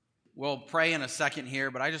We'll pray in a second here,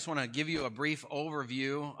 but I just want to give you a brief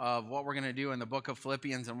overview of what we're going to do in the book of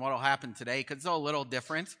Philippians and what will happen today, because it's a little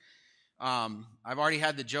different. I've already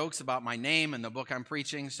had the jokes about my name and the book I'm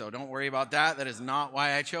preaching, so don't worry about that. That is not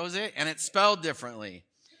why I chose it, and it's spelled differently.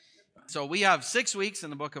 So we have 6 weeks in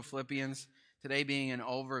the book of Philippians, today being an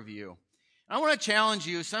overview. I want to challenge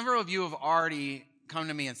you. Several of you have already come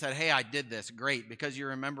to me and said, hey, I did this. Great, because you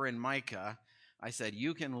remember in Micah, I said,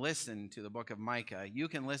 you can listen to the book of Micah. You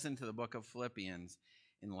can listen to the book of Philippians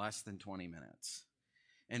in less than 20 minutes.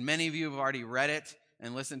 And many of you have already read it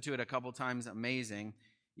and listened to it a couple times. Amazing.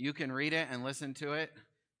 You can read it and listen to it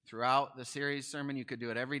throughout the series sermon. You could do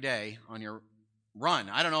it every day on your run.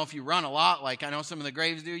 I don't know if you run a lot, like I know some of the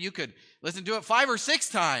Graves do. You could listen to it 5 or 6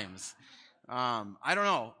 times. I don't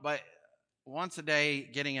know, but once a day,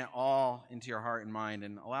 getting it all into your heart and mind,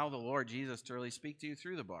 and allow the Lord Jesus to really speak to you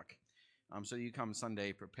through the book. So you come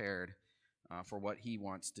Sunday prepared for what he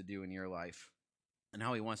wants to do in your life and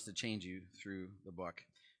how he wants to change you through the book.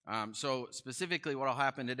 So specifically what will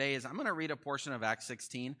happen today is I'm going to read a portion of Acts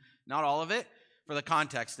 16, not all of it, for the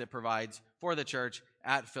context it provides for the church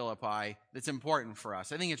at Philippi that's important for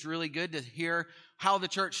us. I think it's really good to hear how the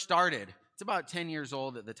church started. It's about 10 years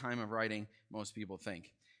old at the time of writing, most people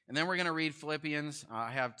think. And then we're going to read Philippians.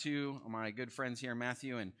 I have 2 of my good friends here,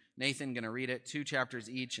 Matthew and Nathan, going to read it, 2 chapters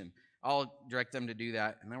each, and I'll direct them to do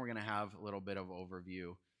that, and then we're going to have a little bit of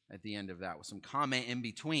overview at the end of that with some comment in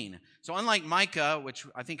between. So unlike Micah, which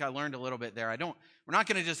I think I learned a little bit there, we're not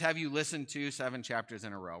going to just have you listen to 7 chapters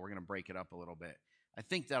in a row. We're going to break it up a little bit. I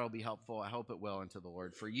think that'll be helpful. I hope it will, and to the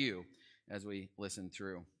Lord for you as we listen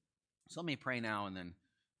through. So let me pray now and then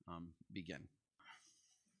begin.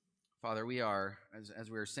 Father, we are, as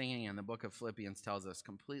we were singing, and the book of Philippians tells us,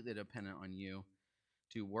 completely dependent on you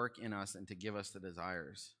to work in us and to give us the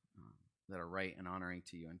desires that are right and honoring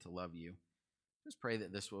to you and to love you. Just pray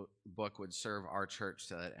that this book would serve our church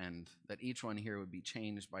to that end, that each one here would be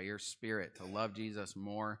changed by your Spirit to love Jesus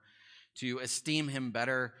more, to esteem him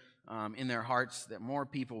better in their hearts, that more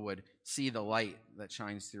people would see the light that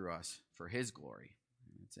shines through us for his glory.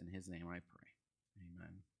 And it's in his name I pray.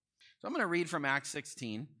 Amen. So I'm going to read from Acts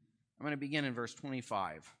 16. I'm going to begin in verse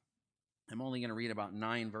 25. I'm only going to read about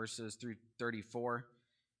 9 verses through 34.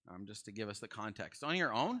 Just to give us the context. On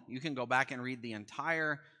your own, you can go back and read the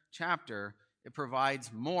entire chapter. It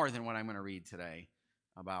provides more than what I'm going to read today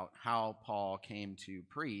about how Paul came to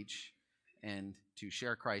preach and to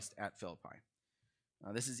share Christ at Philippi.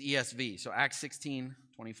 This is ESV, so Acts 16:25.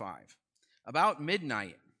 About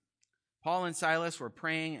midnight, Paul and Silas were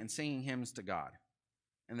praying and singing hymns to God,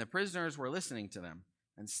 and the prisoners were listening to them.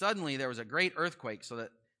 And suddenly there was a great earthquake, so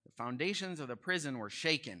that the foundations of the prison were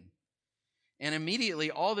shaken. And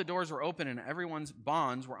immediately all the doors were open and everyone's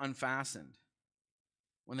bonds were unfastened.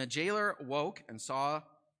 When the jailer woke and saw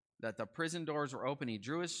that the prison doors were open, he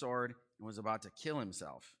drew his sword and was about to kill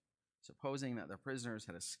himself, supposing that the prisoners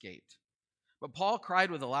had escaped. But Paul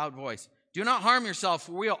cried with a loud voice, "Do not harm yourself,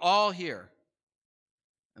 for we are all here."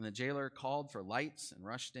 And the jailer called for lights and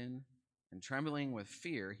rushed in, and trembling with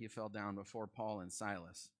fear, he fell down before Paul and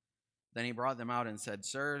Silas. Then he brought them out and said,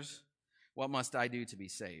 "Sirs, what must I do to be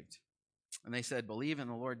saved?" And they said, "Believe in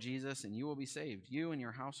the Lord Jesus, and you will be saved, you and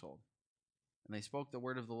your household." And they spoke the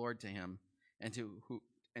word of the Lord to him and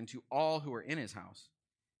to all who were in his house.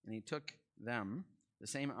 And he took them the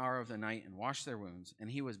same hour of the night and washed their wounds. And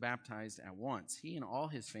he was baptized at once, he and all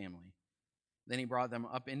his family. Then he brought them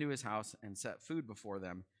up into his house and set food before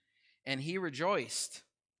them. And he rejoiced,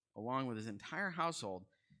 along with his entire household,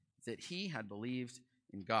 that he had believed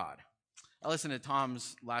in God. I listened to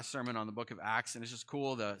Tom's last sermon on the book of Acts, and it's just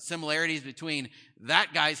cool, the similarities between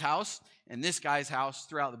that guy's house and this guy's house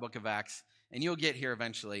throughout the book of Acts. And you'll get here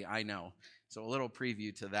eventually, I know. So a little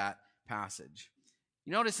preview to that passage.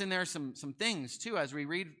 You notice in there some things, too. As we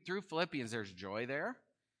read through Philippians, there's joy there.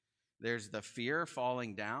 There's the fear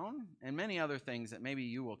falling down, and many other things that maybe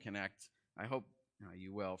you will connect. I hope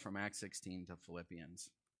you will, from Acts 16 to Philippians.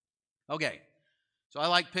 Okay. So I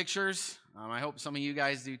like pictures. I hope some of you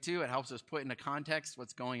guys do too. It helps us put into context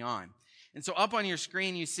what's going on. And so up on your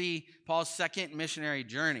screen, you see Paul's second missionary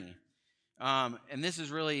journey. And this is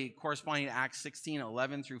really corresponding to Acts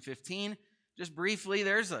 16:11 through 15. Just briefly,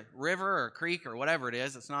 there's a river or a creek or whatever it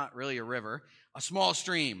is. It's not really a river. A small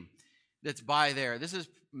stream that's by there. This is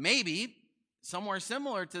maybe somewhere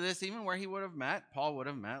similar to this, even where Paul would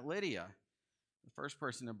have met Lydia, the first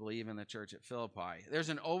person to believe in the church at Philippi. There's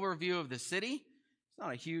an overview of the city. It's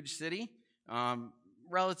not a huge city,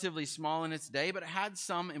 relatively small in its day, but it had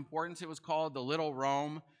some importance. It was called the Little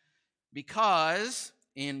Rome because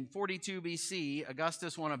in 42 BC,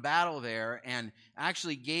 Augustus won a battle there and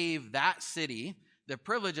actually gave that city the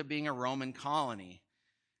privilege of being a Roman colony.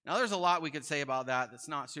 Now, there's a lot we could say about that that's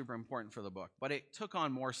not super important for the book, but it took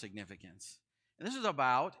on more significance. And this is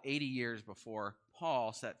about 80 years before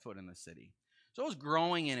Paul set foot in the city. So it was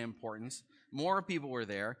growing in importance. More people were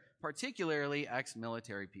there, particularly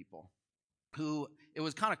ex-military people, who it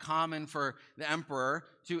was kind of common for the emperor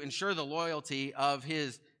to ensure the loyalty of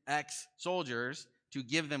his ex-soldiers to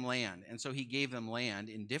give them land. And so he gave them land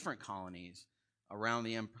in different colonies around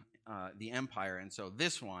the empire. And so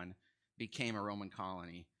this one became a Roman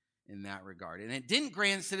colony in that regard. And it didn't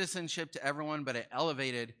grant citizenship to everyone, but it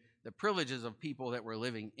elevated the privileges of people that were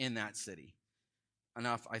living in that city.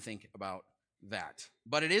 Enough, I think, about that.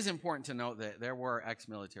 But it is important to note that there were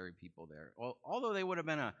ex-military people there. Well, although they would have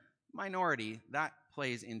been a minority, that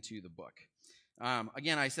plays into the book.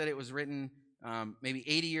 Again, I said it was written maybe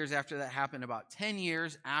 80 years after that happened, about 10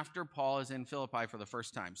 years after Paul is in Philippi for the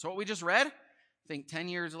first time. So what we just read, I think 10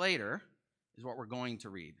 years later is what we're going to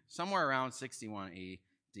read, somewhere around 61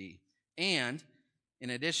 AD. And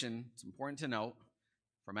in addition, it's important to note,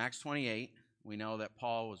 from Acts 28, we know that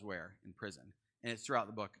Paul was where? In prison. And it's throughout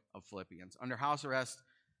the book of Philippians. Under house arrest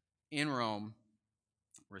in Rome,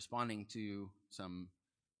 responding to some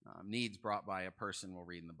needs brought by a person we'll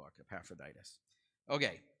read in the book, Epaphroditus.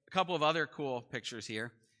 Okay, a couple of other cool pictures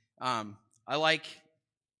here. I like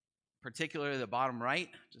particularly the bottom right.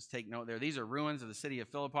 Just take note there. These are ruins of the city of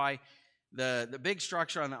Philippi. The big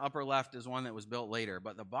structure on the upper left is one that was built later,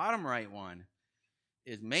 but the bottom right one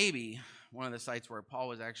is maybe one of the sites where Paul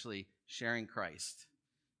was actually sharing Christ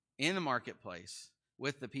in the marketplace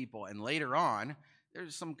with the people. And later on,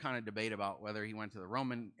 there's some kind of debate about whether he went to the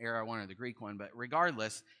Roman era one or the Greek one, but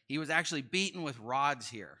regardless, he was actually beaten with rods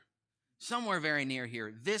here, somewhere very near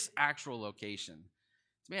here, this actual location.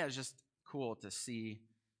 To me, it's just cool to see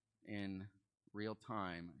in real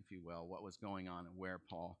time, if you will, what was going on and where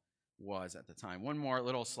Paul was at the time. One more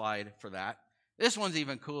little slide for that. This one's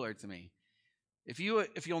even cooler to me. If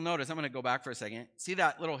you'll notice, I'm going to go back for a second. See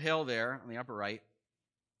that little hill there on the upper right?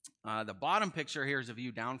 The bottom picture here is a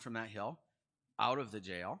view down from that hill, out of the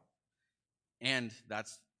jail, and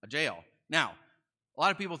that's a jail. Now, a lot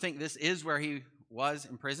of people think this is where he was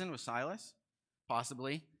in prison with Silas,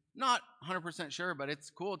 possibly. Not 100% sure, but it's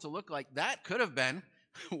cool to look like that could have been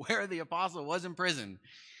where the apostle was in prison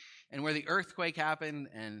and where the earthquake happened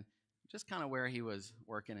and just kind of where he was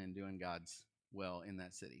working and doing God's will in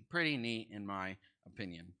that city. Pretty neat, in my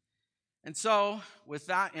opinion. And so, with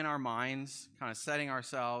that in our minds, kind of setting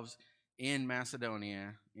ourselves in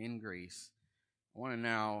Macedonia, in Greece, I want to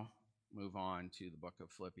now move on to the book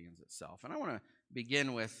of Philippians itself. And I want to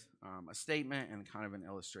begin with a statement and kind of an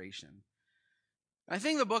illustration. I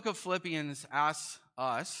think the book of Philippians asks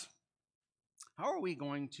us, how are we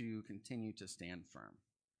going to continue to stand firm?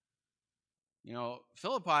 You know,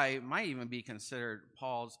 Philippi might even be considered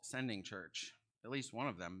Paul's sending church, at least one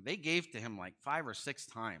of them. They gave to him like 5 or 6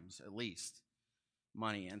 times, at least,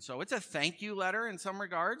 money. And so it's a thank you letter in some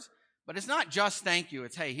regards, but it's not just thank you.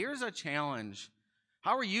 It's, hey, here's a challenge.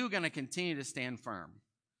 How are you going to continue to stand firm?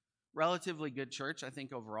 Relatively good church, I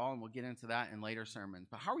think, overall, and we'll get into that in later sermons.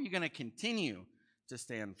 But how are you going to continue to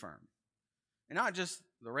stand firm? And not just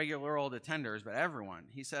the regular old attenders, but everyone.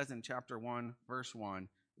 He says in chapter 1, verse 1,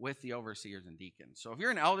 with the overseers and deacons. So if you're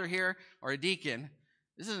an elder here or a deacon,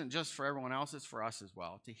 this isn't just for everyone else, it's for us as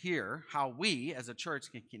well, to hear how we as a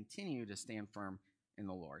church can continue to stand firm in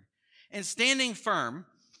the Lord. And standing firm,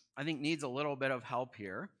 I think, needs a little bit of help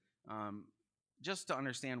here, just to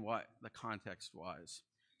understand what the context was.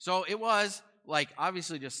 So it was like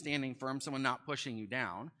obviously just standing firm, someone not pushing you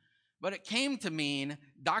down, but it came to mean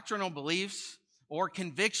doctrinal beliefs or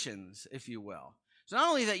convictions, if you will. So not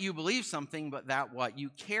only that you believe something, but that what? You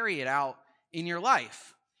carry it out in your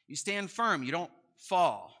life. You stand firm. You don't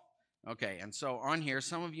fall. Okay, and so on here,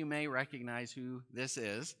 some of you may recognize who this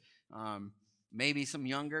is. Maybe some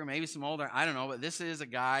younger, maybe some older. I don't know, but this is a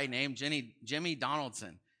guy named Jimmy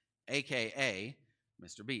Donaldson, a.k.a.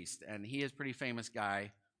 Mr. Beast. And he is a pretty famous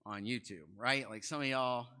guy on YouTube, right? Like some of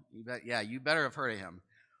y'all, you better have heard of him.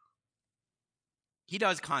 He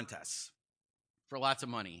does contests for lots of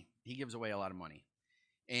money. He gives away a lot of money.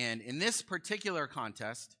 And in this particular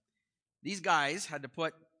contest, these guys had to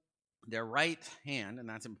put their right hand, and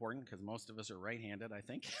that's important because most of us are right-handed, I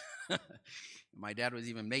think. My dad was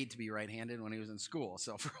even made to be right-handed when he was in school.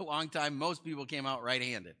 So for a long time, most people came out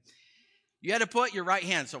right-handed. You had to put your right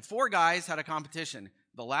hand. So 4 guys had a competition.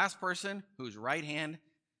 The last person whose right hand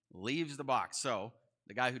leaves the box. So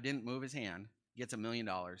the guy who didn't move his hand gets $1 million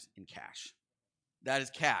in cash. That is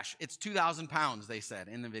cash. It's 2,000 pounds, they said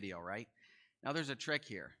in the video, right? Now there's a trick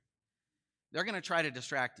here. They're going to try to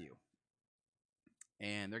distract you.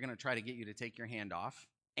 and they're going to try to get you to take your hand off.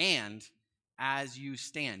 And as you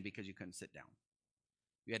stand, because you couldn't sit down,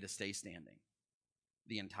 you had to stay standing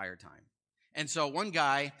the entire time. And so one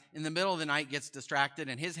guy in the middle of the night gets distracted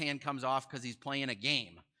and his hand comes off because he's playing a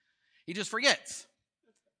game. He just forgets.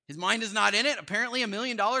 His mind is not in it. Apparently $1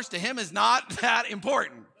 million to him is not that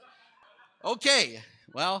important. Okay,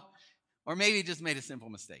 well, or maybe he just made a simple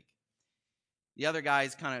mistake. The other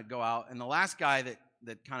guys kind of go out, and the last guy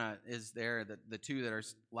that kind of is there, the two that are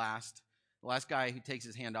last, the last guy who takes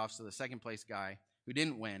his hand off, so the second place guy who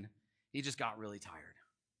didn't win, he just got really tired.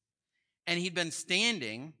 And he'd been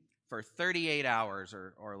standing for 38 hours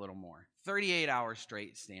or a little more. 38 hours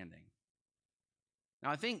straight standing.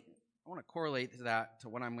 Now, I want to correlate that to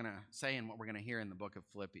what I'm going to say and what we're going to hear in the book of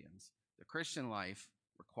Philippians. The Christian life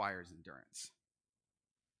requires endurance.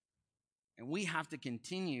 And we have to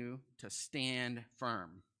continue to stand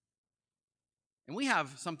firm. And we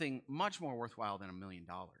have something much more worthwhile than $1 million.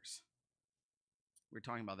 We were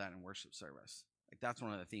talking about that in worship service. Like, that's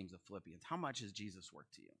one of the themes of Philippians. How much is Jesus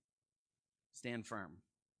worth to you? Stand firm.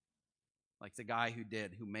 Like the guy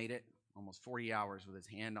who made it almost 40 hours with his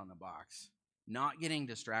hand on the box, not getting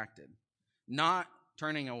distracted, not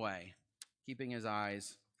turning away, keeping his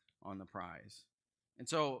eyes on the prize. And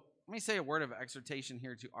so let me say a word of exhortation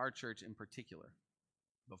here to our church in particular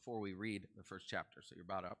before we read the first chapter. So you're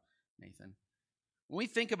about up, Nathan. When we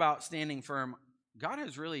think about standing firm, God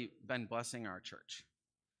has really been blessing our church.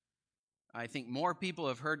 I think more people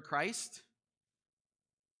have heard Christ,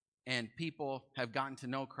 and people have gotten to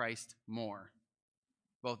know Christ more,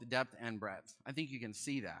 both depth and breadth. I think you can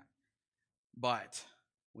see that. But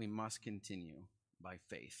we must continue by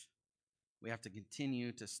faith. We have to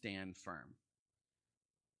continue to stand firm.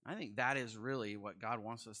 I think that is really what God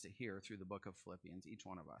wants us to hear through the book of Philippians, each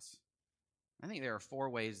one of us. I think there are 4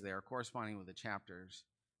 ways there, corresponding with the chapters,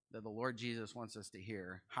 that the Lord Jesus wants us to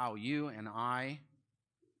hear how you and I,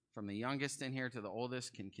 from the youngest in here to the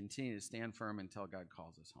oldest, can continue to stand firm until God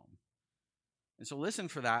calls us home. And so listen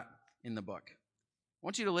for that in the book. I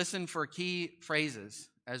want you to listen for key phrases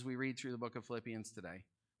as we read through the book of Philippians today.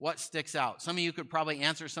 What sticks out? Some of you could probably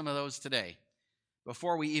answer some of those today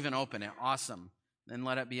before we even open it. Awesome. Then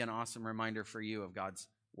let it be an awesome reminder for you of God's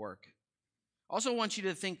work. Also want you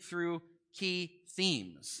to think through key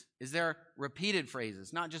themes. Is there repeated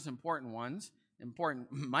phrases, not just important ones?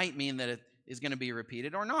 Important might mean that it is going to be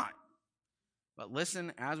repeated or not. But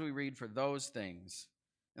listen as we read for those things.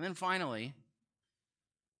 And then finally,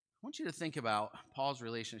 I want you to think about Paul's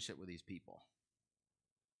relationship with these people.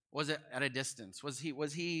 Was it at a distance? Was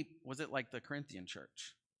it like the Corinthian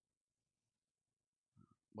church?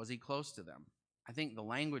 Was he close to them? I think the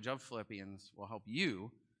language of Philippians will help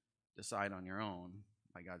you decide on your own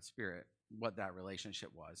by God's Spirit what that relationship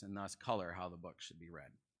was, and thus color how the book should be read.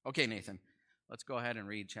 Okay, Nathan, let's go ahead and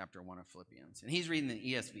read chapter 1 of Philippians. And he's reading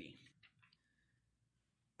the ESV.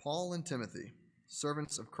 Paul and Timothy,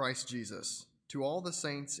 servants of Christ Jesus, to all the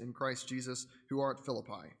saints in Christ Jesus who are at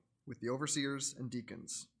Philippi, with the overseers and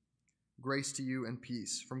deacons. Grace to you and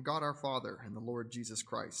peace from God our Father and the Lord Jesus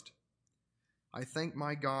Christ. I thank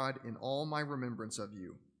my God in all my remembrance of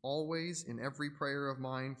you, always in every prayer of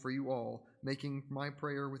mine for you all, making my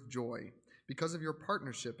prayer with joy, because of your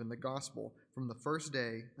partnership in the gospel from the first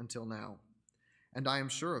day until now. And I am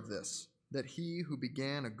sure of this, that he who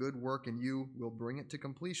began a good work in you will bring it to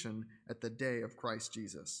completion at the day of Christ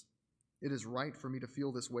Jesus. It is right for me to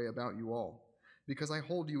feel this way about you all, because I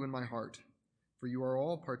hold you in my heart. For you are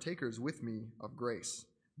all partakers with me of grace,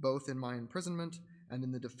 both in my imprisonment and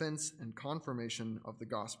in the defense and confirmation of the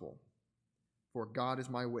gospel. For God is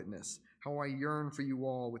my witness, how I yearn for you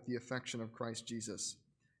all with the affection of Christ Jesus.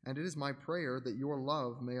 And it is my prayer that your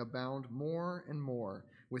love may abound more and more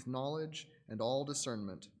with knowledge and all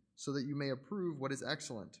discernment, so that you may approve what is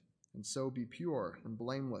excellent, and so be pure and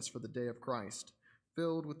blameless for the day of Christ,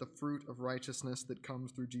 filled with the fruit of righteousness that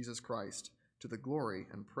comes through Jesus Christ, to the glory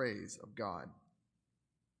and praise of God.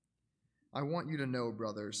 I want you to know,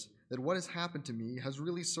 brothers, that what has happened to me has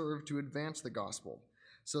really served to advance the gospel,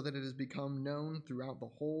 so that it has become known throughout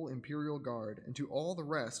the whole imperial guard and to all the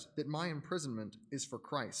rest that my imprisonment is for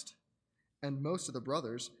Christ. And most of the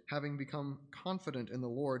brothers, having become confident in the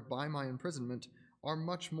Lord by my imprisonment, are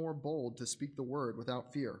much more bold to speak the word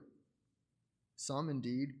without fear. Some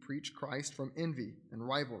indeed preach Christ from envy and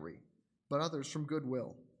rivalry, but others from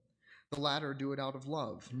goodwill. The latter do it out of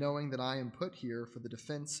love, knowing that I am put here for the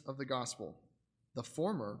defense of the gospel. The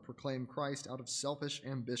former proclaim Christ out of selfish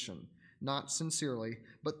ambition, not sincerely,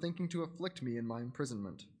 but thinking to afflict me in my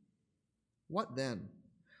imprisonment. What then?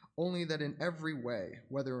 Only that in every way,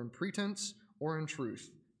 whether in pretense or in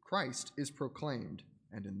truth, Christ is proclaimed,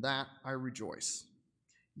 and in that I rejoice.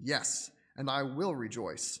 Yes, and I will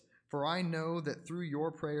rejoice, for I know that through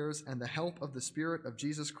your prayers and the help of the Spirit of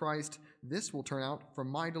Jesus Christ, this will turn out for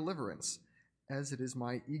my deliverance, as it is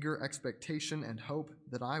my eager expectation and hope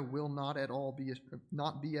that I will not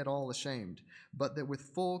be at all ashamed, but that with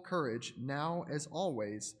full courage, now as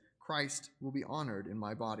always, Christ will be honored in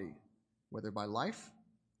my body, whether by life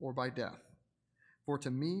or by death. For to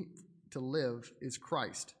me to live is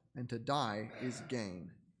Christ, and to die is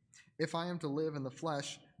gain. If I am to live in the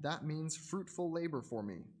flesh, that means fruitful labor for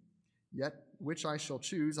me. Yet which I shall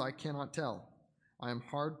choose I cannot tell. I am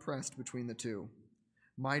hard pressed between the two.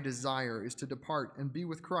 My desire is to depart and be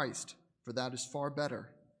with Christ, for that is far better.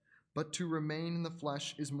 But to remain in the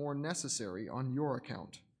flesh is more necessary on your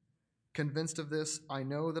account. Convinced of this, I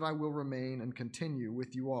know that I will remain and continue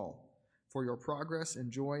with you all, for your progress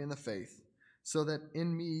and joy in the faith, so that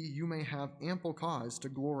in me you may have ample cause to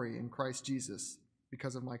glory in Christ Jesus,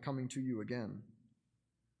 because of my coming to you again.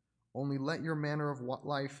 Only let your manner of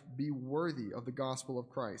life be worthy of the gospel of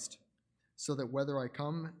Christ, so that whether I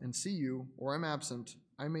come and see you or am absent,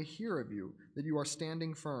 I may hear of you that you are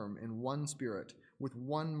standing firm in one spirit, with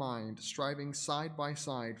one mind, striving side by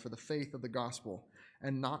side for the faith of the gospel,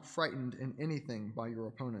 and not frightened in anything by your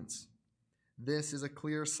opponents. This is a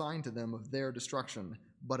clear sign to them of their destruction,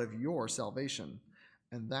 but of your salvation,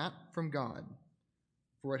 and that from God.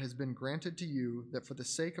 For it has been granted to you that for the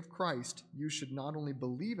sake of Christ you should not only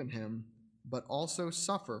believe in him, but also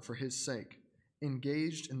suffer for his sake,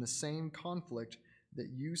 engaged in the same conflict that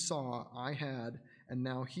you saw I had and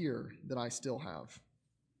now hear that I still have.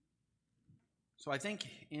 So I think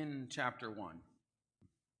in chapter 1,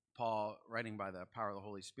 Paul, writing by the power of the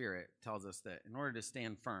Holy Spirit, tells us that in order to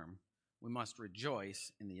stand firm, we must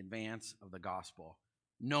rejoice in the advance of the gospel,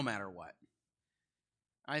 no matter what.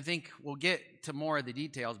 I think we'll get to more of the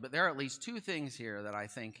details, but there are at least two things here that I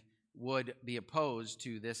think would be opposed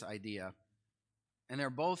to this idea, and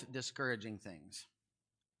they're both discouraging things.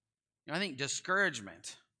 I think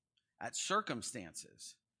discouragement at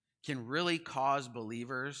circumstances can really cause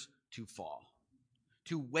believers to fall,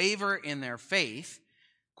 to waver in their faith,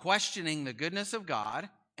 questioning the goodness of God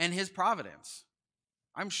and his providence.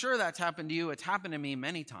 I'm sure that's happened to you. It's happened to me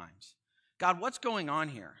many times. God, what's going on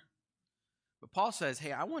here? But Paul says,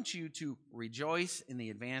 hey, I want you to rejoice in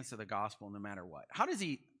the advance of the gospel no matter what. How does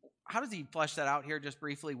he flesh that out here just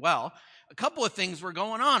briefly? Well, a couple of things were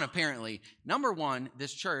going on apparently. Number one,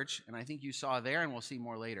 this church, and I think you saw there and we'll see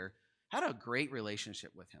more later, had a great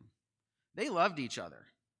relationship with him. They loved each other.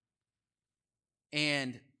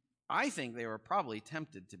 And I think they were probably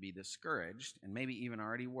tempted to be discouraged, and maybe even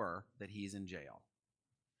already were, that he's in jail.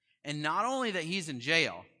 And not only that he's in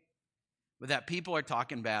jail, but that people are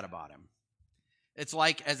talking bad about him. It's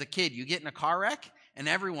like as a kid, you get in a car wreck and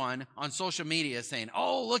everyone on social media is saying,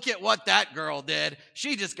 oh, look at what that girl did.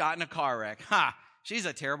 She just got in a car wreck. Ha, she's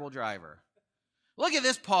a terrible driver. Look at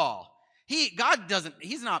this Paul. He's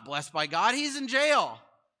not blessed by God. He's in jail.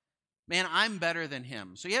 Man, I'm better than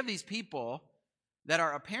him. So you have these people that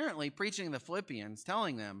are apparently preaching the Philippians,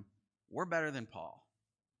 telling them, we're better than Paul.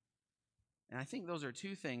 And I think those are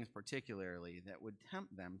two things particularly that would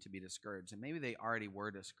tempt them to be discouraged. And maybe they already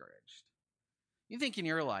were discouraged. You think in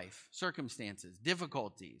your life, circumstances,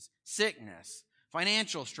 difficulties, sickness,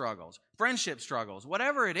 financial struggles, friendship struggles,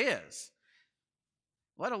 whatever it is,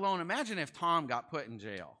 let alone imagine if Tom got put in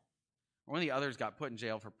jail or one of the others got put in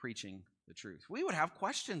jail for preaching the truth. We would have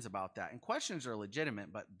questions about that. And questions are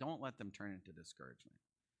legitimate, but don't let them turn into discouragement.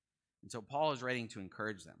 And so Paul is writing to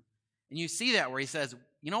encourage them. And you see that where he says,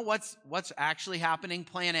 you know what's actually happening?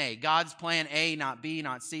 Plan A. God's plan A, not B,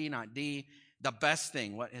 not C, not D. The best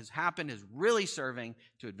thing, what has happened is really serving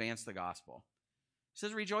to advance the gospel. He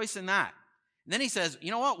says, rejoice in that. And then he says,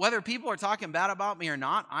 you know what? Whether people are talking bad about me or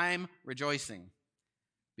not, I'm rejoicing.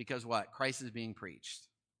 Because what? Christ is being preached.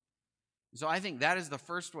 So I think that is the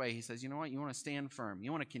first way. He says, you know what? You want to stand firm.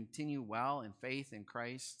 You want to continue well in faith in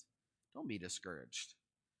Christ. Don't be discouraged.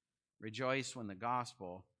 Rejoice when the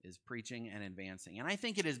gospel is preaching and advancing. And I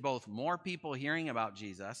think it is both more people hearing about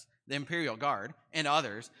Jesus, the Imperial Guard, and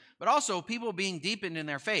others, but also people being deepened in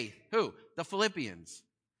their faith. Who? The Philippians.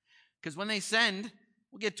 Because when they send,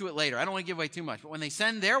 we'll get to it later. I don't want to give away too much, but when they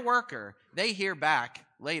send their worker, they hear back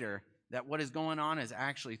later that what is going on is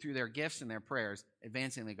actually through their gifts and their prayers,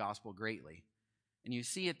 advancing the gospel greatly. And you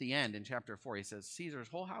see at the end in chapter 4, he says, Caesar's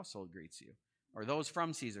whole household greets you, or those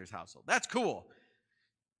from Caesar's household. That's cool.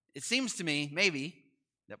 It seems to me, maybe,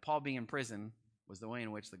 that Paul being in prison was the way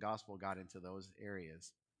in which the gospel got into those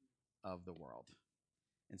areas of the world.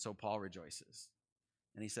 And so Paul rejoices.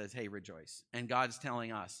 And he says, hey, rejoice. And God's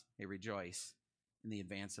telling us, hey, rejoice in the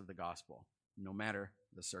advance of the gospel, no matter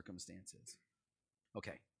the circumstances.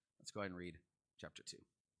 Okay, Let's go ahead and read chapter 2.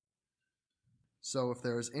 So if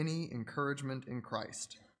there is any encouragement in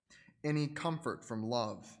Christ, any comfort from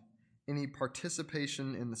love, any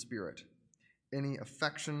participation in the Spirit, any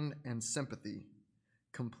affection and sympathy,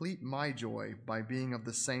 complete my joy by being of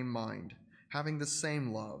the same mind, having the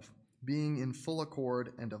same love, being in full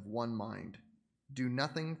accord and of one mind. Do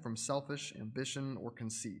nothing from selfish ambition or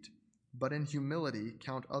conceit, but in humility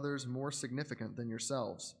count others more significant than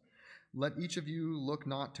yourselves. Let each of you look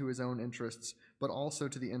not to his own interests, but also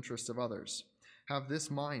to the interests of others. Have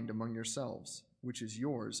this mind among yourselves, which is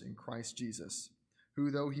yours in Christ Jesus,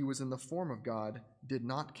 who, though he was in the form of God, did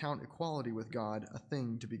not count equality with God a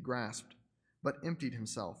thing to be grasped, but emptied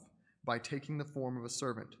himself by taking the form of a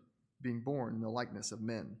servant, being born in the likeness of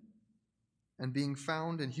men. And being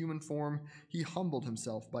found in human form, he humbled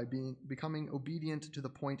himself by becoming obedient to the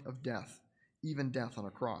point of death, even death on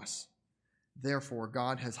a cross. Therefore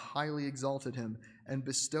God has highly exalted him and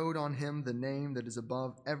bestowed on him the name that is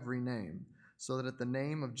above every name, so that at the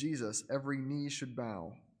name of Jesus every knee should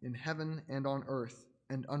bow, in heaven and on earth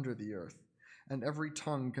and under the earth, and every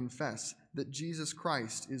tongue confess that Jesus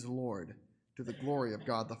Christ is Lord, to the glory of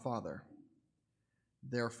God the Father.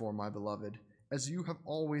 Therefore, my beloved, as you have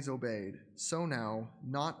always obeyed, so now,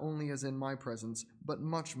 not only as in my presence, but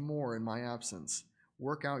much more in my absence,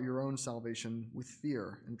 work out your own salvation with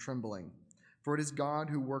fear and trembling. For it is God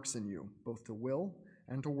who works in you, both to will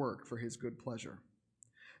and to work for his good pleasure.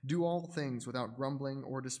 Do all things without grumbling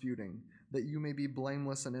or disputing, that you may be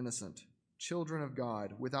blameless and innocent, children of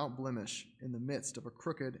God, without blemish, in the midst of a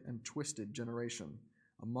crooked and twisted generation,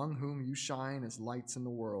 among whom you shine as lights in the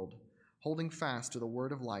world, holding fast to the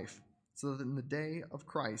word of life, so that in the day of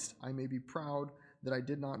Christ I may be proud that I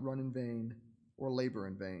did not run in vain or labor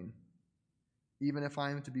in vain. Even if I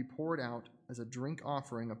am to be poured out as a drink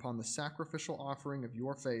offering upon the sacrificial offering of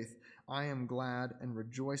your faith, I am glad and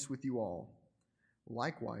rejoice with you all.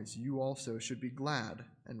 Likewise, you also should be glad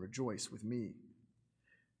and rejoice with me.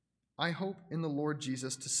 I hope in the Lord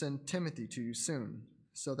Jesus to send Timothy to you soon,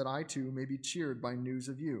 so that I too may be cheered by news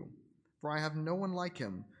of you. For I have no one like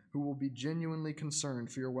him who will be genuinely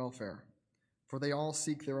concerned for your welfare. For they all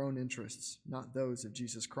seek their own interests, not those of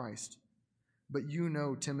Jesus Christ. But you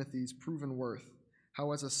know Timothy's proven worth,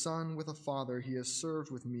 how as a son with a father he has served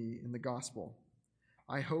with me in the gospel.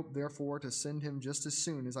 I hope, therefore, to send him just as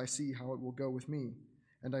soon as I see how it will go with me,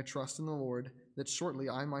 and I trust in the Lord that shortly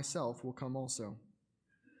I myself will come also.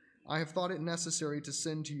 I have thought it necessary to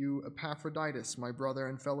send to you Epaphroditus, my brother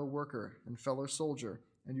and fellow worker and fellow soldier,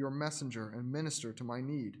 and your messenger and minister to my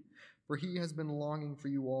need, for he has been longing for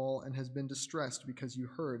you all and has been distressed because you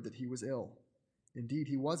heard that he was ill. Indeed,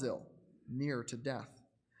 he was ill, near to death.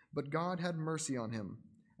 But God had mercy on him,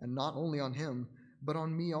 and not only on him, but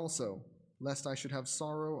on me also, lest I should have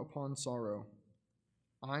sorrow upon sorrow.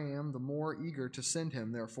 I am the more eager to send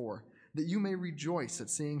him, therefore, that you may rejoice at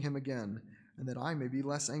seeing him again, and that I may be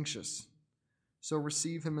less anxious. So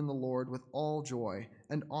receive him in the Lord with all joy,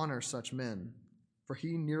 and honor such men, for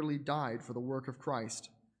he nearly died for the work of Christ,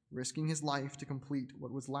 risking his life to complete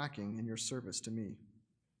what was lacking in your service to me.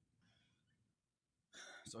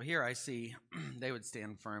 So here I see they would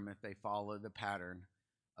stand firm if they follow the pattern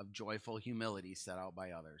of joyful humility set out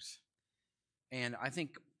by others. And I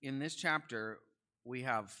think in this chapter, we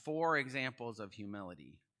have 4 examples of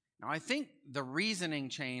humility. Now, I think the reasoning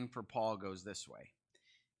chain for Paul goes this way.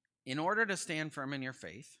 In order to stand firm in your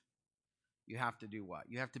faith, you have to do what?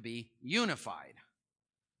 You have to be unified.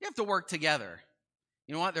 You have to work together.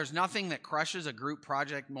 You know what? There's nothing that crushes a group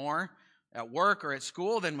project more at work or at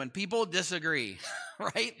school than when people disagree,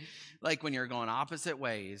 right? Like when you're going opposite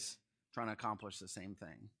ways trying to accomplish the same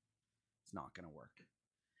thing. It's not going to work.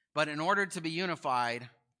 But in order to be unified,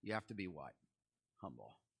 you have to be what?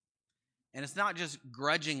 Humble. And it's not just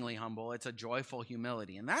grudgingly humble, it's a joyful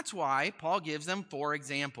humility. And that's why Paul gives them 4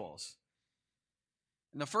 examples.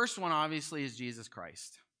 And the first one, obviously, is Jesus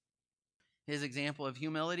Christ. His example of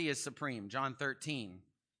humility is supreme. John 13,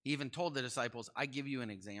 he even told the disciples, I give you an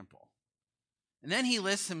example. And then he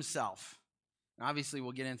lists himself. And obviously,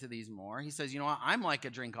 we'll get into these more. He says, you know what? I'm like a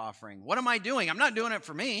drink offering. What am I doing? I'm not doing it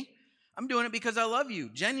for me. I'm doing it because I love you,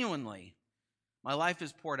 genuinely. My life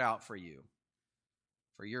is poured out for you,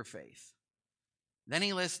 for your faith. Then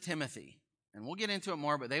he lists Timothy. And we'll get into it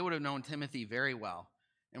more, but they would have known Timothy very well.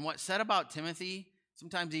 And what's said about Timothy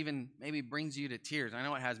sometimes even maybe brings you to tears. I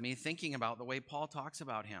know it has me thinking about the way Paul talks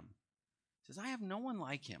about him. He says, I have no one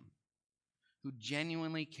like him who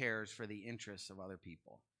genuinely cares for the interests of other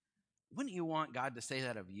people. Wouldn't you want God to say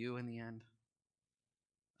that of you in the end?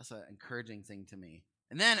 That's an encouraging thing to me.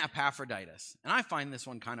 And then Epaphroditus. And I find this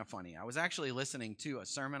one kind of funny. I was actually listening to a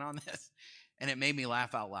sermon on this, And it made me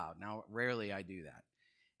laugh out loud. Now, rarely I do that.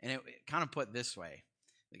 And it kind of put this way.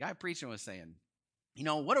 The guy preaching was saying,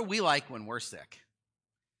 what are we like when we're sick?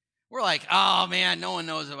 We're like, oh, man, no one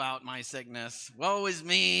knows about my sickness. Woe is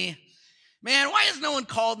me. Man, why has no one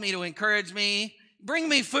called me to encourage me? Bring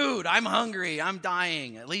me food. I'm hungry. I'm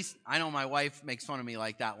dying. At least I know my wife makes fun of me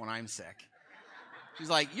like that when I'm sick. She's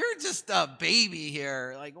like, you're just a baby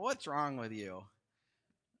here. Like, what's wrong with you?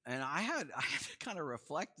 And I had to kind of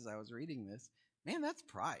reflect as I was reading this. Man, that's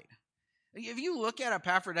pride. If you look at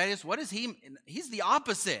Epaphroditus, what is he? He's the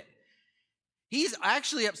opposite. He's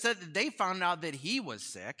actually upset that they found out that he was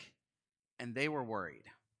sick and they were worried.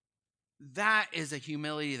 That is a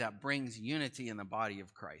humility that brings unity in the body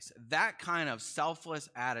of Christ. That kind of selfless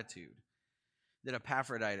attitude that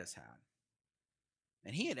Epaphroditus had.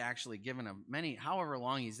 And he had actually given up however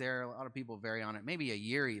long he's there, a lot of people vary on it, maybe a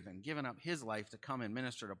year even, given up his life to come and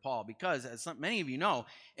minister to Paul. Because, as many of you know,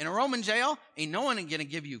 in a Roman jail, ain't no one going to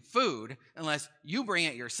give you food unless you bring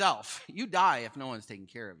it yourself. You die if no one's taking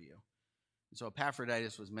care of you. And so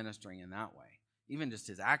Epaphroditus was ministering in that way. Even just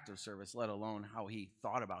his active service, let alone how he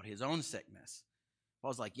thought about his own sickness.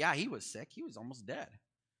 Paul's like, yeah, he was sick. He was almost dead.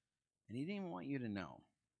 And he didn't even want you to know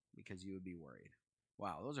because you would be worried.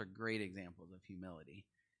 Wow, those are great examples of humility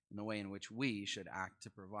and the way in which we should act to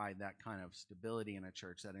provide that kind of stability in a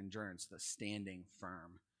church, that endurance, the standing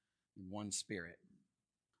firm in one spirit.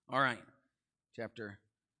 All right, chapter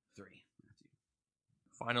 3. Matthew.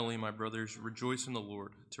 Finally, my brothers, rejoice in the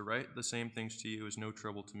Lord. To write the same things to you is no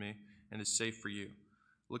trouble to me and is safe for you.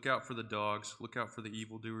 Look out for the dogs, look out for the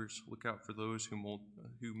evildoers, look out for those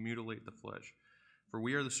who mutilate the flesh. For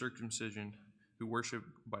we are the circumcision who worship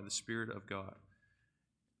by the Spirit of God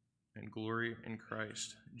and glory in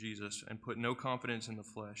Christ Jesus, and put no confidence in the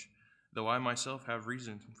flesh, though I myself have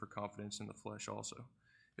reason for confidence in the flesh also.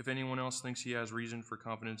 If anyone else thinks he has reason for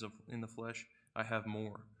confidence in the flesh, I have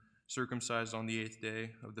more. Circumcised on the 8th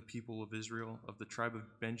day, of the people of Israel, of the tribe of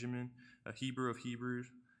Benjamin, a Hebrew of Hebrews,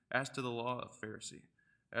 as to the law, a Pharisee,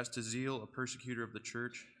 as to zeal, a persecutor of the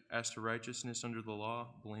church, as to righteousness under the law,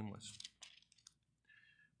 blameless.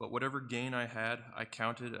 But whatever gain I had, I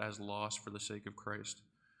counted as loss for the sake of Christ.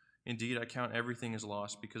 Indeed, I count everything as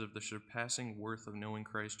loss because of the surpassing worth of knowing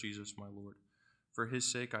Christ Jesus my Lord. For his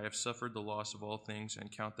sake I have suffered the loss of all things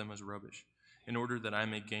and count them as rubbish, in order that I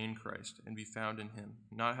may gain Christ and be found in him,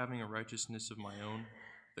 not having a righteousness of my own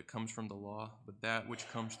that comes from the law, but that which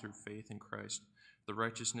comes through faith in Christ, the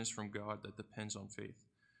righteousness from God that depends on faith,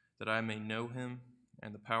 that I may know him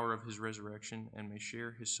and the power of his resurrection, and may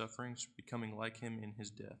share his sufferings, becoming like him in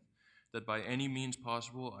his death, that by any means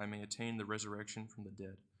possible I may attain the resurrection from the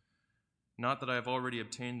dead. Not that I have already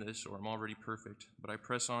obtained this or am already perfect, but I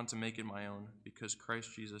press on to make it my own, because Christ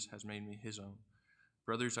Jesus has made me his own.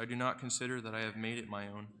 Brothers, I do not consider that I have made it my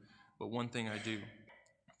own, but one thing I do,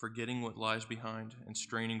 forgetting what lies behind and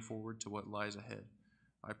straining forward to what lies ahead.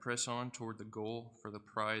 I press on toward the goal for the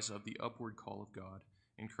prize of the upward call of God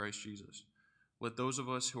in Christ Jesus. Let those of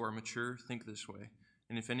us who are mature think this way,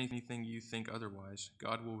 and if anything you think otherwise,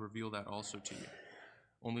 God will reveal that also to you.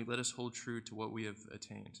 Only let us hold true to what we have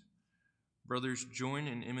attained. Brothers, join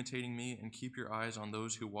in imitating me and keep your eyes on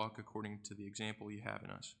those who walk according to the example you have in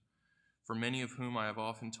us. For many of whom I have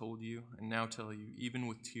often told you, and now tell you, even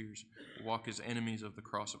with tears, walk as enemies of the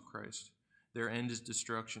cross of Christ. Their end is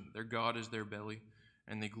destruction, their God is their belly,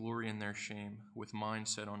 and they glory in their shame, with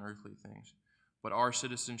minds set on earthly things. But our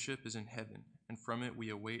citizenship is in heaven, and from it we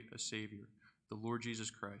await a Savior, the Lord Jesus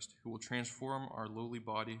Christ, who will transform our lowly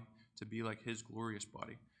body to be like his glorious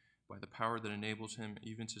body, by the power that enables him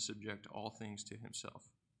even to subject all things to himself.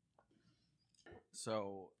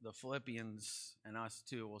 So the Philippians and us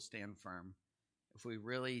too will stand firm if we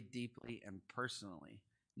really deeply and personally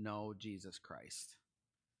know Jesus Christ,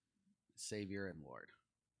 Savior and Lord.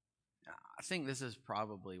 I think this is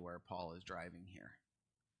probably where Paul is driving here.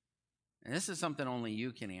 And this is something only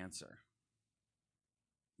you can answer.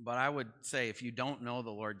 But I would say if you don't know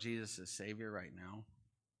the Lord Jesus as Savior right now,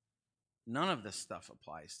 none of this stuff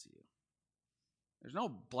applies to you. There's no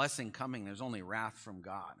blessing coming. There's only wrath from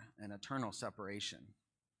God and eternal separation.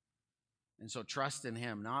 And so trust in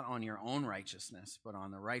him, not on your own righteousness, but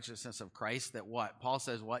on the righteousness of Christ that what? Paul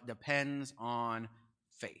says what? Depends on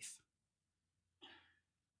faith.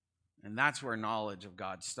 And that's where knowledge of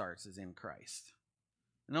God starts, is in Christ.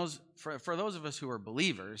 And for those of us who are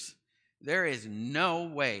believers, there is no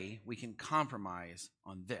way we can compromise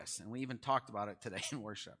on this. And we even talked about it today in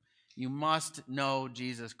worship. You must know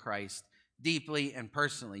Jesus Christ deeply and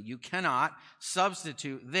personally. You cannot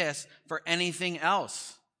substitute this for anything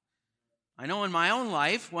else. I know in my own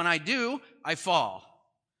life, when I do, I fall.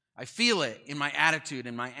 I feel it in my attitude,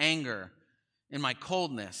 in my anger, in my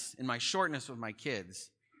coldness, in my shortness with my kids,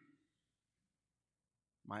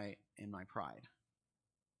 in my pride.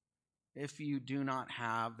 If you do not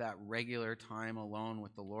have that regular time alone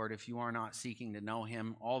with the Lord, if you are not seeking to know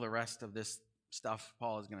him, all the rest of this stuff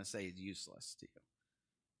Paul is going to say is useless to you.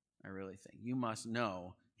 I really think. You must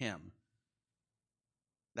know him.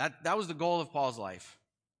 That was the goal of Paul's life,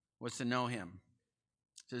 was to know him.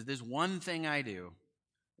 He says, this one thing I do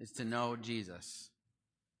is to know Jesus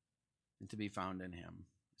and to be found in him,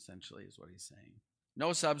 essentially is what he's saying.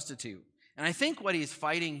 No substitute. And I think what he's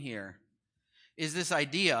fighting here is this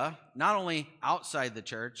idea, not only outside the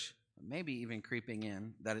church, but maybe even creeping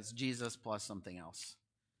in, that it's Jesus plus something else.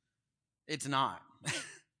 It's not.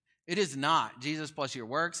 It is not Jesus plus your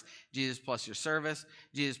works, Jesus plus your service,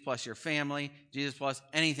 Jesus plus your family, Jesus plus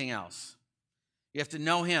anything else. You have to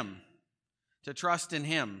know him, to trust in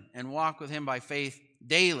him, and walk with him by faith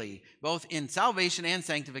daily, both in salvation and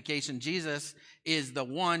sanctification. Jesus is the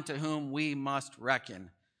one to whom we must reckon.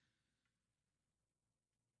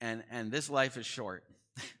 And this life is short.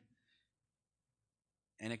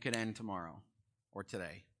 And it could end tomorrow or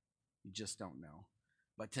today. You just don't know.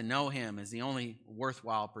 But to know him is the only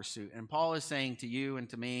worthwhile pursuit. And Paul is saying to you and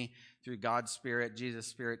to me, through God's Spirit, Jesus'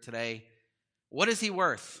 Spirit today, what is he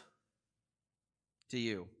worth to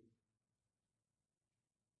you?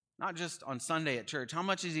 Not just on Sunday at church. How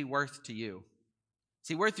much is he worth to you? Is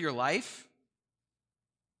he worth your life?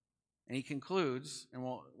 And he concludes, and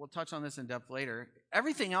we'll touch on this in depth later,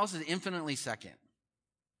 everything else is infinitely second.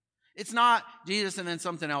 It's not Jesus and then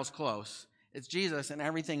something else close. It's Jesus and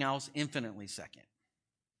everything else infinitely second.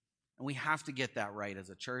 And we have to get that right as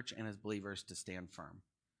a church and as believers to stand firm.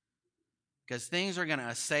 Because things are going to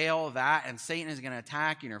assail that, and Satan is going to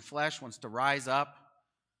attack, and your flesh wants to rise up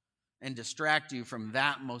and distract you from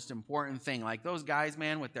that most important thing. Like those guys,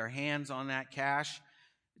 man, with their hands on that cash,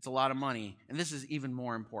 it's a lot of money. And this is even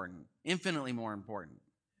more important, infinitely more important.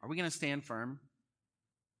 Are we going to stand firm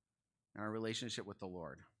in our relationship with the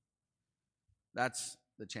Lord? That's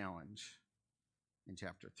the challenge in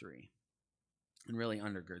chapter 3, and really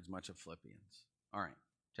undergirds much of Philippians. All right,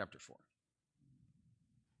 chapter 4.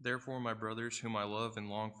 Therefore, my brothers, whom I love and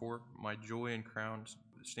long for, my joy and crown,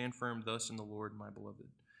 stand firm thus in the Lord, my beloved.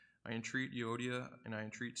 I entreat Euodia and I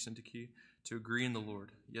entreat Syntyche to agree in the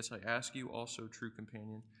Lord. Yes, I ask you also, true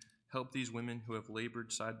companion, help these women who have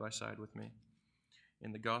labored side by side with me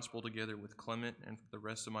in the gospel, together with Clement and the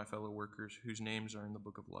rest of my fellow workers whose names are in the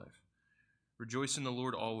book of life. Rejoice in the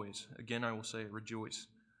Lord always. Again, I will say, rejoice.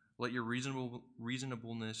 Let your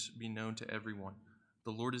reasonableness be known to everyone.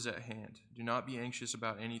 The Lord is at hand. Do not be anxious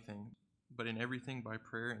about anything, but in everything by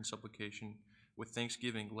prayer and supplication, with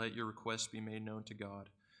thanksgiving, let your requests be made known to God.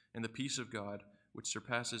 And the peace of God, which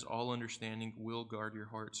surpasses all understanding, will guard your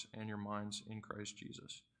hearts and your minds in Christ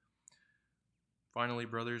Jesus. Finally,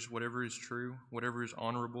 brothers, whatever is true, whatever is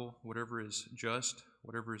honorable, whatever is just,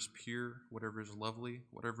 whatever is pure, whatever is lovely,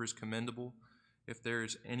 whatever is commendable, if there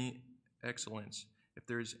is any excellence, if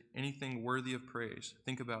there is anything worthy of praise,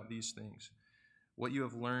 think about these things. What you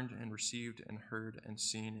have learned and received and heard and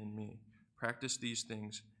seen in me, practice these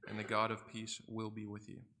things, and the God of peace will be with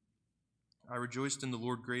you. I rejoiced in the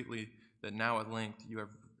Lord greatly that now at length you have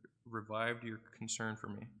revived your concern for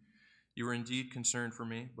me. You were indeed concerned for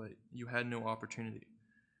me, but you had no opportunity.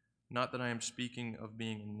 Not that I am speaking of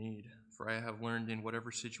being in need, for I have learned in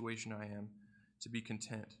whatever situation I am to be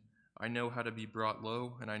content. I know how to be brought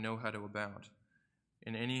low, and I know how to abound.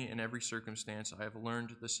 In any and every circumstance I have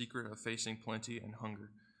learned the secret of facing plenty and hunger,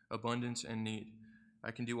 abundance and need. I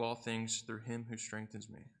can do all things through him who strengthens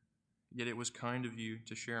me. Yet it was kind of you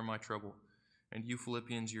to share my trouble, and you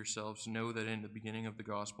Philippians yourselves know that in the beginning of the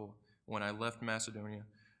gospel, when I left Macedonia,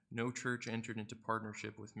 no church entered into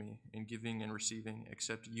partnership with me in giving and receiving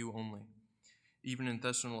except you only. Even in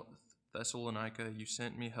Thessalonica you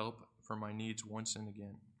sent me help for my needs once and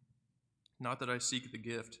again. Not that I seek the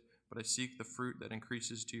gift, but I seek the fruit that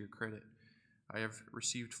increases to your credit. I have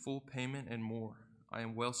received full payment and more. I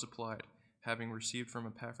am well supplied, having received from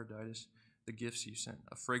Epaphroditus the gifts you sent,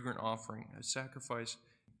 a fragrant offering, a sacrifice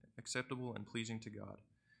acceptable and pleasing to God.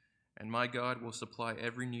 And my God will supply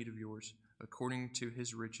every need of yours, according to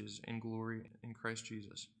his riches in glory in Christ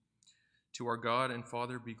Jesus. To our God and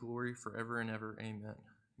Father be glory forever and ever. Amen.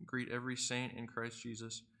 Greet every saint in Christ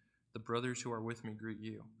Jesus. The brothers who are with me greet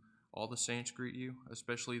you. All the saints greet you,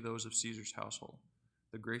 especially those of Caesar's household.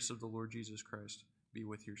 The grace of the Lord Jesus Christ be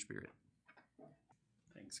with your spirit.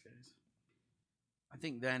 Thanks, guys. I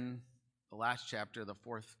think then the last chapter, the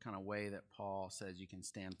fourth kind of way that Paul says you can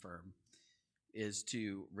stand firm, is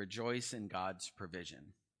to rejoice in God's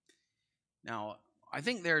provision. Now, I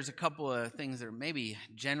think there's a couple of things that are maybe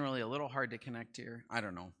generally a little hard to connect here. I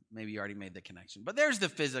don't know. Maybe you already made the connection. But there's the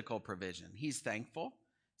physical provision. He's thankful.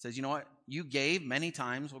 Says, you know what? You gave many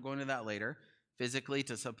times, we'll go into that later, physically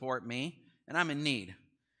to support me, and I'm in need.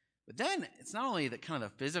 But then it's not only the kind of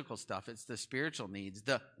the physical stuff, it's the spiritual needs,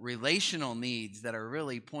 the relational needs that are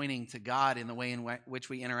really pointing to God in the way in which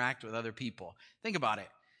we interact with other people. Think about it.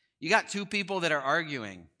 You got two people that are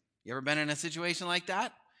arguing. You ever been in a situation like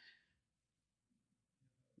that?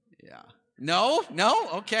 Yeah. No?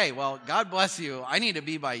 Okay, well, God bless you. I need to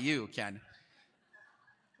be by you, Ken.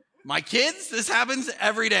 My kids, this happens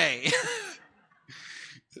every day.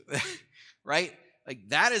 Right? Like,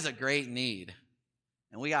 that is a great need.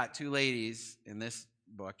 And we got two ladies in this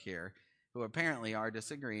book here who apparently are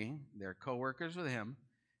disagreeing. They're co-workers with him.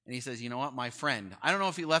 And he says, you know what, my friend. I don't know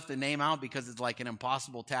if he left the name out because it's like an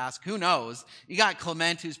impossible task. Who knows? You got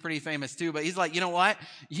Clement, who's pretty famous too. But he's like, you know what?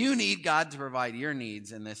 You need God to provide your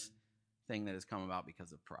needs in this thing that has come about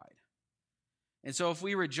because of pride. And so if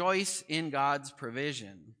we rejoice in God's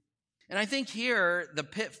provision, and I think here the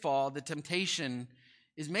pitfall, the temptation,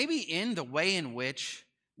 is maybe in the way in which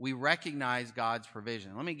we recognize God's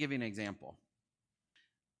provision. Let me give you an example.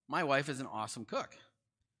 My wife is an awesome cook.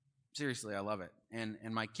 Seriously, I love it. And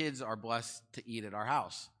my kids are blessed to eat at our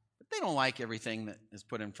house. But they don't like everything that is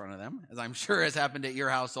put in front of them, as I'm sure has happened at your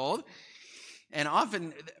household. And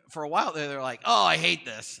often, for a while, they're like, oh, I hate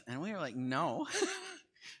this. And we were like, no,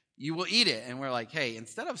 you will eat it. And we're like, hey,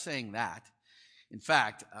 instead of saying that, in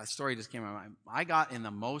fact, a story just came to my mind. I got in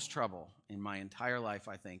the most trouble in my entire life,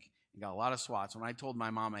 I think. I got a lot of swats when I told my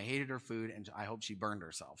mom I hated her food and I hope she burned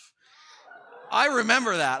herself. I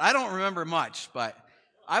remember that. I don't remember much, but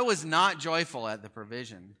I was not joyful at the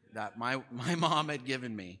provision that my mom had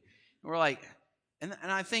given me. And we're like, and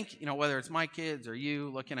I think, whether it's my kids or you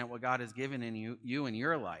looking at what God has given in you in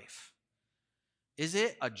your life, is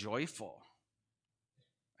it a joyful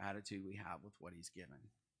attitude we have with what he's given?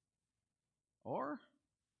 Or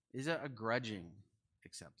is it a grudging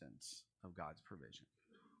acceptance of God's provision?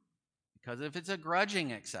 Because if it's a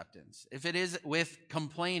grudging acceptance, if it is with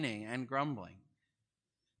complaining and grumbling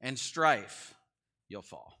and strife, you'll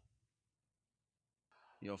fall.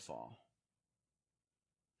 You'll fall.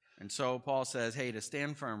 And so Paul says, hey, to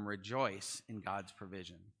stand firm, rejoice in God's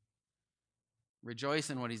provision.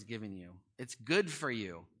 Rejoice in what he's given you. It's good for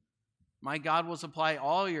you. My God will supply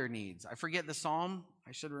all your needs. I forget the psalm.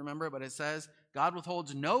 I should remember it, but it says, God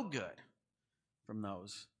withholds no good from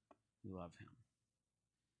those who love him.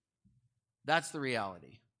 That's the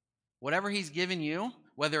reality. Whatever he's given you,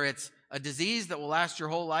 whether it's a disease that will last your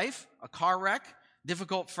whole life, a car wreck,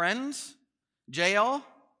 difficult friends, jail,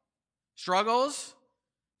 struggles,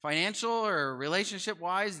 financial or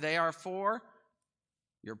relationship-wise, they are for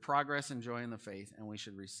your progress and joy in the faith, and we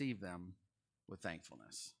should receive them with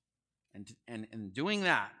thankfulness. And doing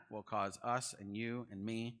that will cause us and you and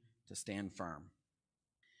me to stand firm.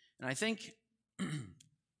 And I think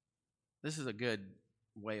this is a good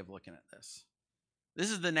way of looking at this.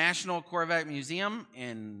 This is the National Corvette Museum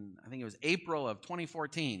in, I think it was April of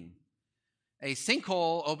 2014. A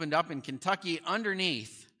sinkhole opened up in Kentucky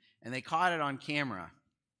underneath, and they caught it on camera.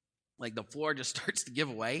 Like the floor just starts to give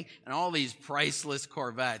away, and all these priceless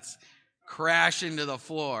Corvettes crash into the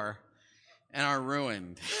floor and are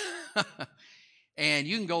ruined. And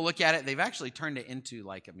you can go look at it. They've actually turned it into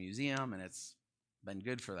like a museum, and it's been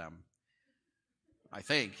good for them. I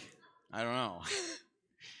think. I don't know.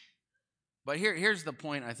 But here's the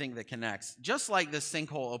point I think that connects. Just like this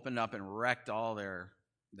sinkhole opened up and wrecked all their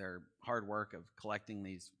hard work of collecting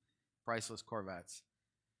these priceless Corvettes,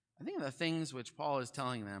 I think the things which Paul is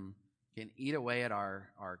telling them can eat away at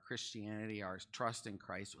our Christianity, our trust in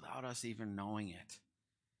Christ, without us even knowing it.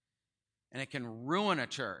 And it can ruin a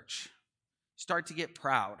church. Start to get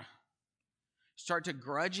proud. Start to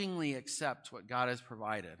grudgingly accept what God has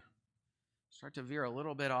provided. Start to veer a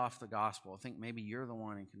little bit off the gospel. Think maybe you're the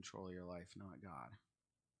one in control of your life, not God.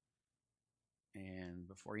 And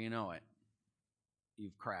before you know it,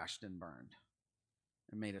 you've crashed and burned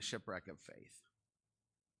and made a shipwreck of faith.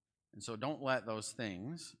 And so don't let those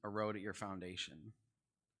things erode at your foundation.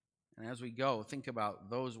 And as we go, think about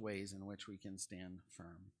those ways in which we can stand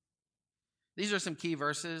firm. These are some key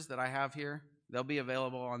verses that I have here. They'll be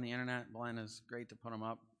available on the internet. Glenn is great to put them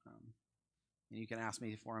up. And you can ask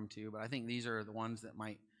me for them too. But I think these are the ones that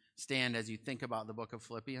might stand as you think about the book of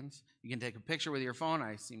Philippians. You can take a picture with your phone.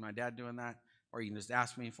 I see my dad doing that. Or you can just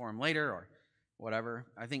ask me for them later or whatever.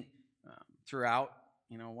 I think throughout,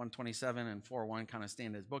 127 and 4:1 kind of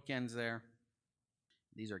stand as bookends there.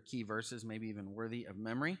 These are key verses, maybe even worthy of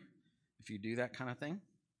memory if you do that kind of thing,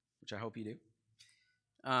 which I hope you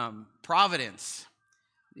do. Providence.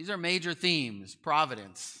 These are major themes.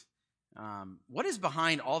 Providence. What is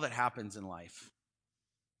behind all that happens in life?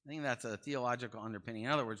 I think that's a theological underpinning.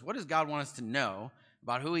 In other words, what does God want us to know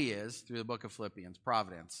about who he is through the book of Philippians?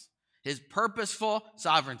 Providence. His purposeful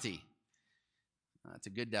sovereignty. That's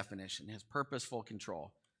a good definition. His purposeful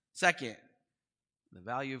control. Second, the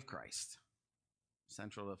value of Christ.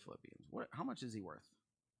 Central to Philippians. How much is he worth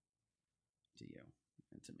to you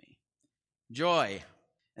and to me? Joy.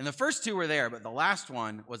 And the first two were there, but the last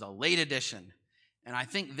one was a late addition. And I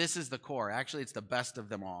think this is the core. Actually, it's the best of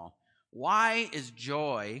them all. Why is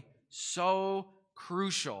joy so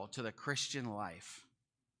crucial to the Christian life,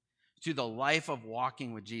 to the life of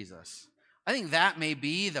walking with Jesus? I think that may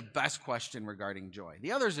be the best question regarding joy.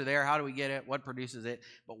 The others are there. How do we get it? What produces it?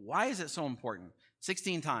 But why is it so important?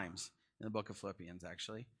 16 times in the book of Philippians,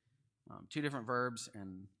 actually. 2 different verbs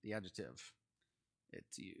and the adjective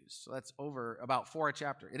it's used. So that's over about 4 a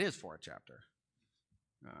chapter. It is 4 a chapter.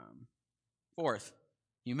 Fourth,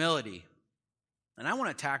 humility. And I want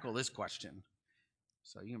to tackle this question.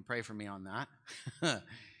 So you can pray for me on that.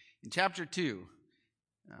 In chapter 2,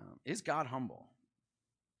 is God humble?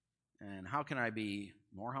 And how can I be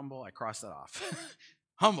more humble? I crossed that off.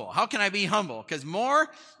 Humble. How can I be humble? Because more,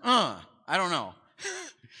 I don't know.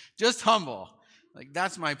 Just humble. Like,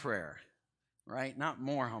 that's my prayer, right? Not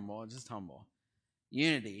more humble, just humble.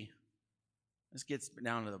 Unity. This gets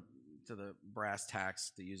down to the brass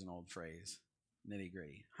tacks, to use an old phrase, nitty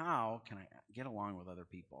gritty. How can I get along with other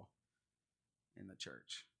people in the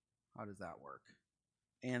church? How does that work?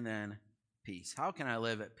 And then peace. How can I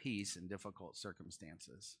live at peace in difficult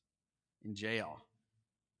circumstances? In jail,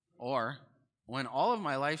 or when all of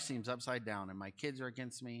my life seems upside down and my kids are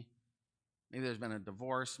against me, maybe there's been a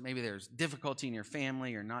divorce, maybe there's difficulty in your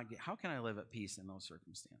family, or not. How can I live at peace in those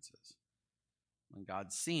circumstances when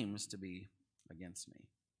God seems to be against me?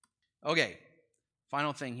 Okay,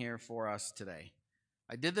 final thing here for us today.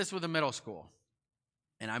 I did this with a middle school,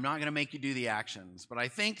 and I'm not going to make you do the actions, but I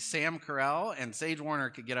think Sam Carell and Sage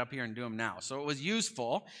Warner could get up here and do them now. So it was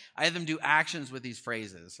useful. I had them do actions with these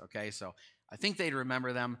phrases, okay? So I think they'd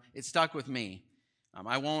remember them. It stuck with me.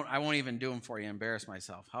 I won't even do them for you, embarrass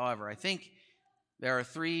myself. However, I think there are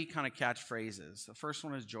 3 kind of catchphrases. The first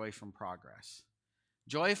one is joy from progress.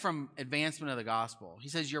 Joy from advancement of the gospel. He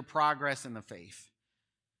says your progress in the faith.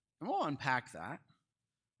 And we'll unpack that.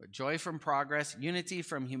 But joy from progress, unity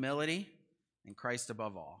from humility, and Christ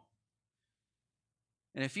above all.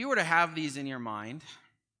 And if you were to have these in your mind,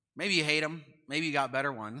 maybe you hate them, maybe you got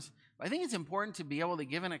better ones, but I think it's important to be able to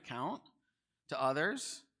give an account to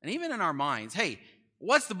others, and even in our minds. Hey,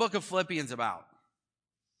 what's the book of Philippians about?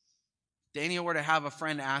 Daniel were to have a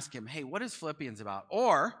friend ask him, hey, what is Philippians about?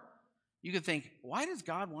 Or you could think, why does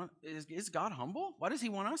God is God humble? Why does he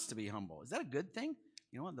want us to be humble? Is that a good thing?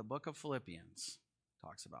 You know what? The book of Philippians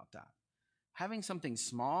talks about that. Having something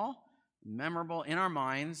small, memorable in our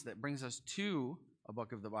minds that brings us to a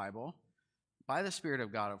book of the Bible, by the Spirit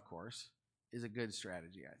of God, of course, is a good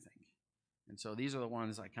strategy, I think. And so these are the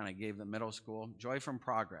ones I kind of gave the middle school. Joy from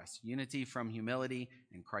progress, unity from humility,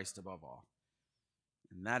 and Christ above all.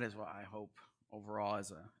 And that is what I hope overall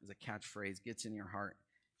as a catchphrase gets in your heart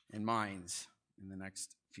and minds in the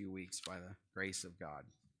next few weeks by the grace of God.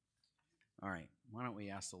 All right, why don't we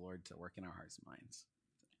ask the Lord to work in our hearts and minds?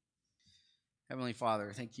 Heavenly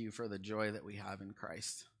Father, thank you for the joy that we have in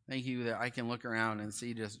Christ. Thank you that I can look around and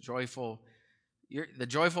see just the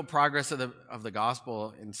joyful progress of the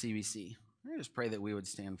gospel in CBC. I just pray that we would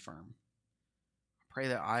stand firm. I pray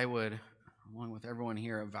that I would, along with everyone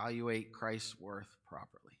here, evaluate Christ's worth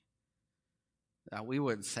properly. That we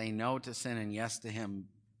would say no to sin and yes to him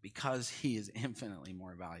because he is infinitely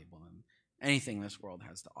more valuable than anything this world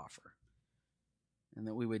has to offer. And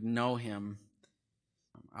that we would know him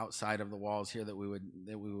outside of the walls here, that we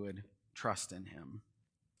would trust in him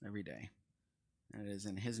every day. And it is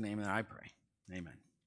in his name that I pray. Amen.